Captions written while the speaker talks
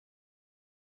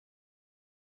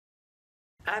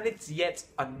And it's yet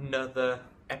another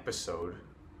episode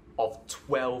of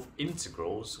 12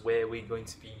 integrals where we're going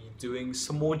to be doing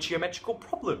some more geometrical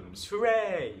problems.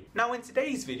 Hooray! Now in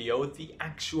today's video, the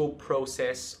actual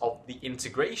process of the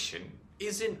integration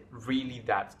isn't really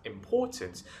that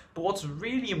important, but what's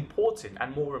really important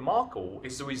and more remarkable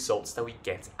is the results that we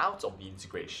get out of the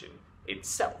integration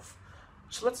itself.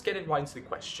 So let's get right into the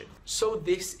question. So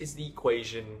this is the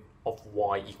equation of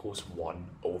y equals 1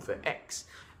 over x.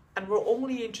 And we're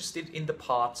only interested in the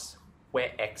parts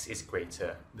where x is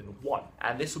greater than 1.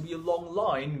 And this will be a long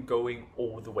line going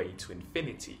all the way to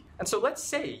infinity. And so let's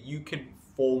say you can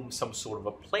form some sort of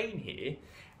a plane here,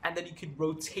 and then you can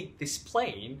rotate this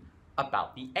plane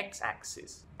about the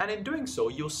x-axis. And in doing so,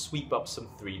 you'll sweep up some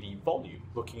 3D volume,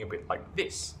 looking a bit like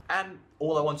this. And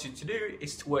all I want you to do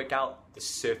is to work out the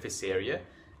surface area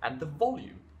and the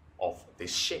volume of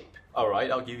this shape. All right,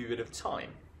 I'll give you a bit of time.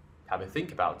 Have a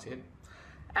think about it.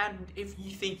 And if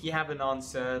you think you have an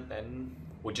answer, then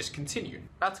we'll just continue.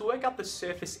 Now, to work out the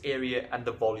surface area and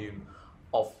the volume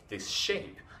of this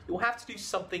shape, you'll have to do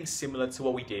something similar to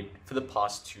what we did for the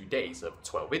past 2 days of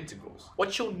 12 integrals.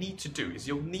 What you'll need to do is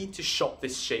you'll need to chop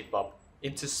this shape up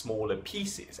into smaller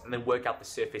pieces and then work out the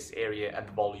surface area and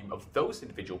the volume of those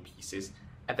individual pieces,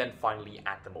 and then finally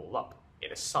add them all up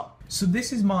in a sum. So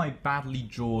this is my badly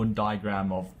drawn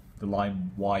diagram of the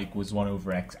line y equals 1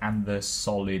 over x and the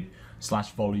solid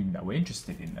 / volume that we're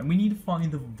interested in. And we need to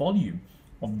find the volume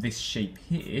of this shape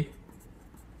here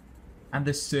and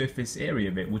the surface area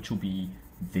of it, which will be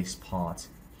this part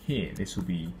here. This will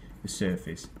be the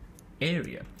surface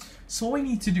area. So what we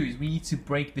need to do is we need to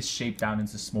break this shape down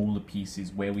into smaller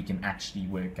pieces where we can actually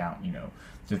work out,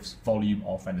 the volume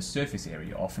off and the surface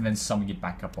area off, and then summing it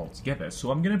back up all together.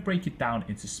 So I'm going to break it down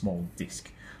into small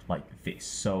disc like this.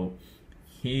 So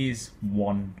here's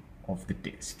one of the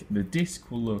disc. The disc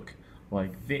will look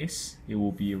like this. It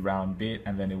will be a round bit,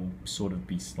 and then it will sort of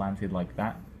be slanted like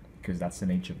that, because that's the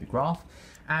nature of the graph.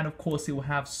 And of course it will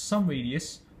have some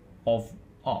radius of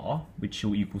r, which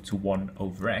will equal to 1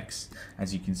 over x,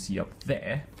 as you can see up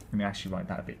there. Let me actually write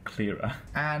that a bit clearer.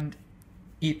 And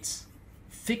its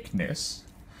thickness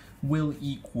will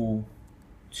equal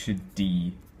to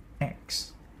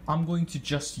dx. I'm going to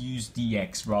just use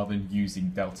dx rather than using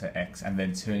delta x and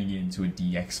then turning it into a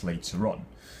dx later on,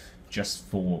 just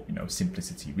for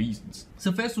simplicity reasons.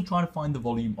 So first we'll try to find the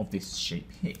volume of this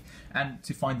shape here. And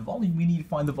to find the volume, we need to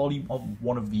find the volume of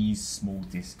one of these small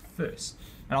discs first.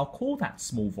 And I'll call that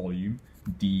small volume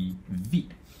dv.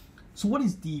 So what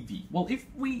is dv? Well, if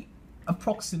we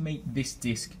approximate this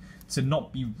disc to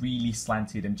not be really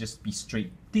slanted and just be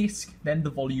straight disc, then the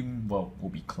volume, well, will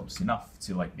be close enough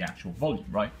to like the actual volume,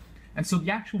 right? And so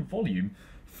the actual volume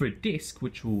for a disc,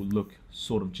 which will look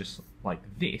sort of just like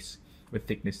this, with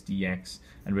thickness dx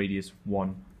and radius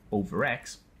 1 over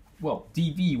x, well,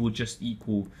 dv will just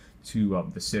equal to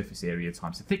the surface area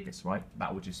times the thickness, right?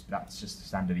 That's just the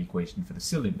standard equation for the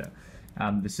cylinder.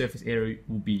 The surface area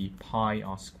will be pi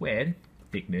r squared,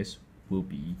 thickness will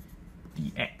be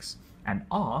dx, and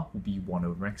r will be 1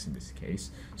 over x in this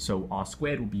case, so r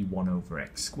squared will be 1 over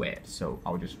x squared. So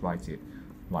I'll just write it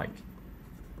like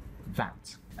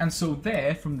that. And so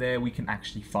from there we can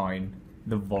actually find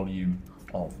the volume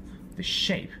of the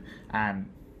shape. And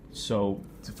so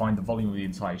to find the volume of the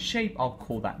entire shape, I'll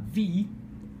call that v.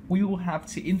 We will have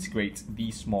to integrate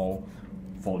these small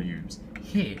volumes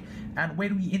here. And where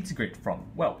do we integrate from?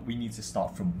 Well, we need to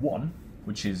start from 1,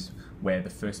 which is where the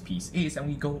first piece is, and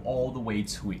we go all the way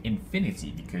to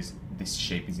infinity because this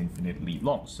shape is infinitely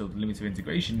long. So the limit of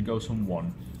integration goes from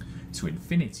 1 to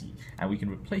infinity, and we can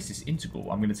replace this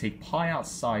integral. I'm going to take pi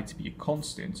outside to be a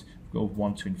constant, go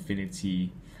 1 to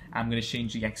infinity. I'm going to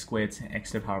change the x squared to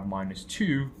x to the power of minus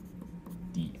 2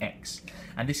 dx.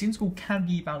 And this integral can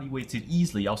be evaluated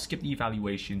easily. I'll skip the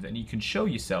evaluations and you can show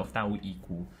yourself that will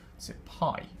equal to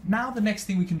pi. Now the next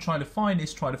thing we can try to find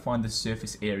is the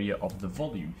surface area of the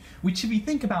volume, which if you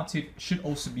think about it should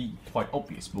also be quite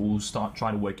obvious, but we'll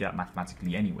try to work it out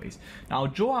mathematically anyways. Now I'll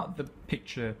draw out the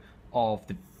picture of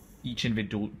each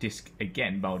individual disc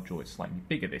again, but I'll draw it slightly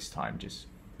bigger this time just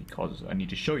because I need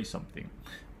to show you something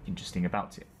interesting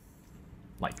about it.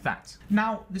 Like that.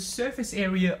 Now, the surface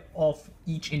area of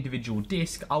each individual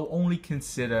disc, I'll only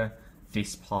consider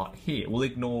this part here. We'll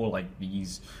ignore like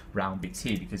these round bits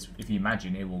here, because if you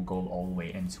imagine, it will go all the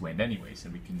way end to end anyway, so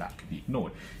that could be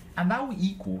ignored. And that will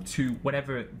equal to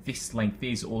whatever this length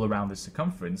is all around the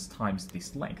circumference times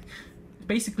this length.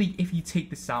 Basically, if you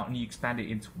take this out and you expand it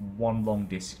into one long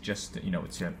disc, just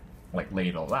to like lay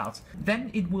it all out, then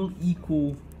it will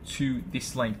equal to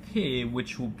this length here,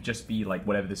 which will just be like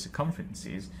whatever the circumference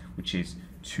is, which is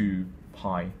 2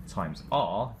 pi times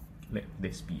r, let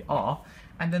this be r,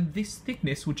 and then this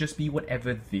thickness will just be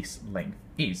whatever this length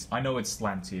is. I know it's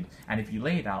slanted, and if you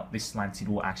lay it out, this slanted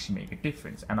will actually make a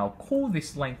difference, and I'll call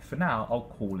this length for now, I'll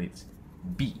call it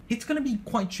B. It's going to be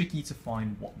quite tricky to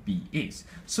find what B is,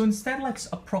 so instead let's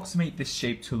approximate this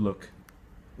shape to look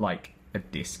like a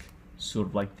disc, sort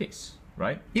of like this,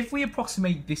 right? If we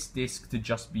approximate this disc to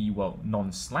just be, well,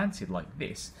 non-slanted like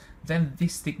this, then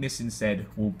this thickness instead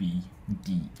will be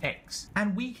dx.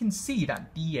 And we can see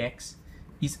that dx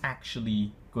is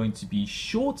actually going to be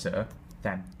shorter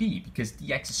than b, because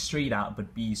dx is straight out,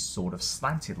 but b is sort of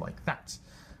slanted like that.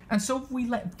 And so if we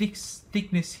let this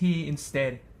thickness here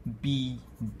instead be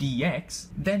dx,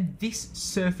 then this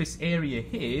surface area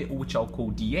here, which I'll call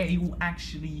dA, will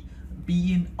actually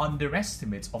be an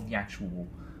underestimate of the actual,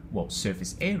 well,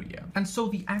 surface area. And so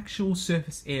the actual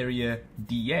surface area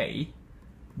dA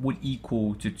would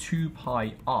equal to 2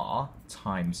 pi r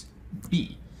times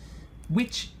b,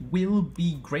 which will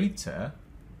be greater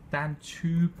than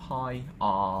 2 pi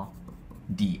r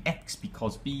dx,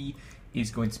 because b is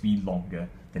going to be longer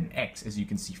than x, as you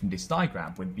can see from this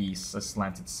diagram, when b is a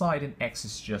slanted side and x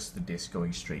is just the disk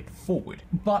going straight forward.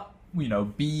 But you know,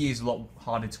 b is a lot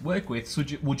harder to work with, so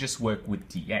we'll just work with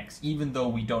dx. Even though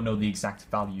we don't know the exact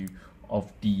value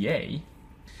of dA,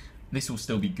 this will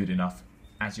still be good enough,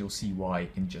 as you'll see why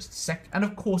in just a sec. And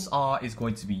of course r is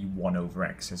going to be 1 over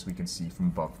x, as we can see from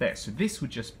above there. So this would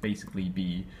just basically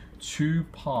be 2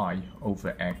 pi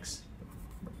over x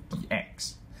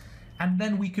dx. And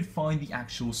then we could find the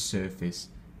actual surface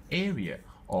area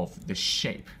of the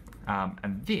shape.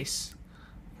 And this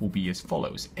will be as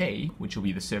follows. A, which will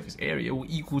be the surface area, will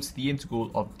equal to the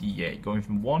integral of dA, going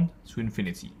from 1 to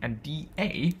infinity. And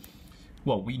dA,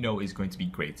 well, we know is going to be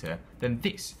greater than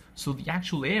this. So the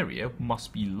actual area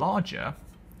must be larger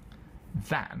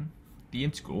than the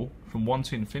integral from 1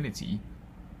 to infinity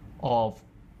of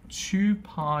 2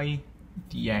 pi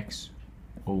dx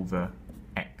over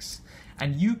x.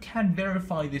 And you can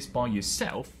verify this by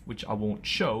yourself, which I won't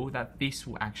show, that this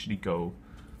will actually go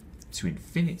to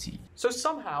infinity. So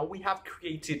somehow we have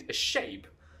created a shape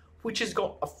which has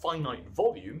got a finite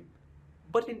volume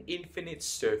but an infinite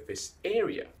surface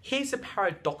area. Here's a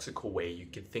paradoxical way you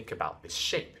can think about this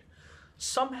shape.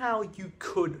 Somehow you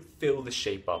could fill the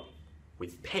shape up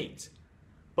with paint,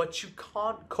 but you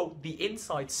can't coat the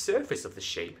inside surface of the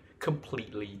shape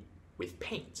completely with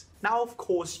paint. Now, of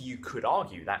course, you could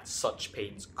argue that such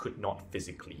paint could not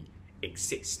physically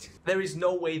exist. There is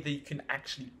no way that you can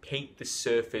actually paint the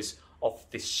surface of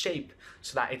this shape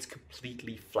so that it's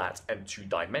completely flat and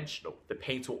two-dimensional. The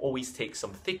paint will always take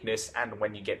some thickness, and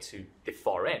when you get to the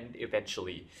far end,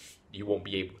 eventually you won't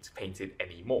be able to paint it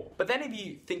anymore. But then if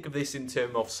you think of this in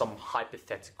terms of some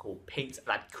hypothetical paint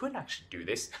that could actually do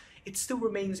this, it still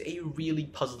remains a really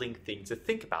puzzling thing to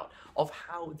think about, of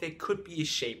how there could be a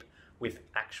shape with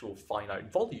actual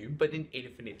finite volume but an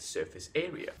infinite surface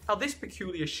area. Now, this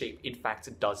peculiar shape in fact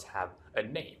does have a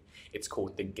name. It's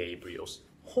called the Gabriel's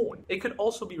horn. It could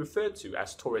also be referred to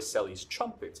as Torricelli's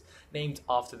trumpet, named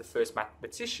after the first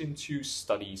mathematician to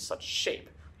study such shape,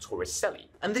 Torricelli.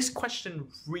 And this question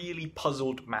really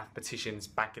puzzled mathematicians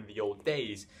back in the old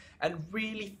days, and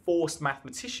really forced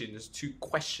mathematicians to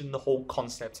question the whole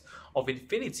concept of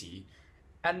infinity,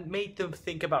 and made them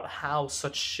think about how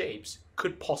such shapes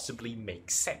could possibly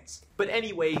make sense. But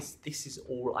anyways, this is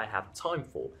all I have time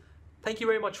for. Thank you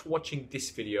very much for watching this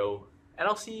video, and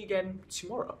I'll see you again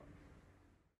tomorrow.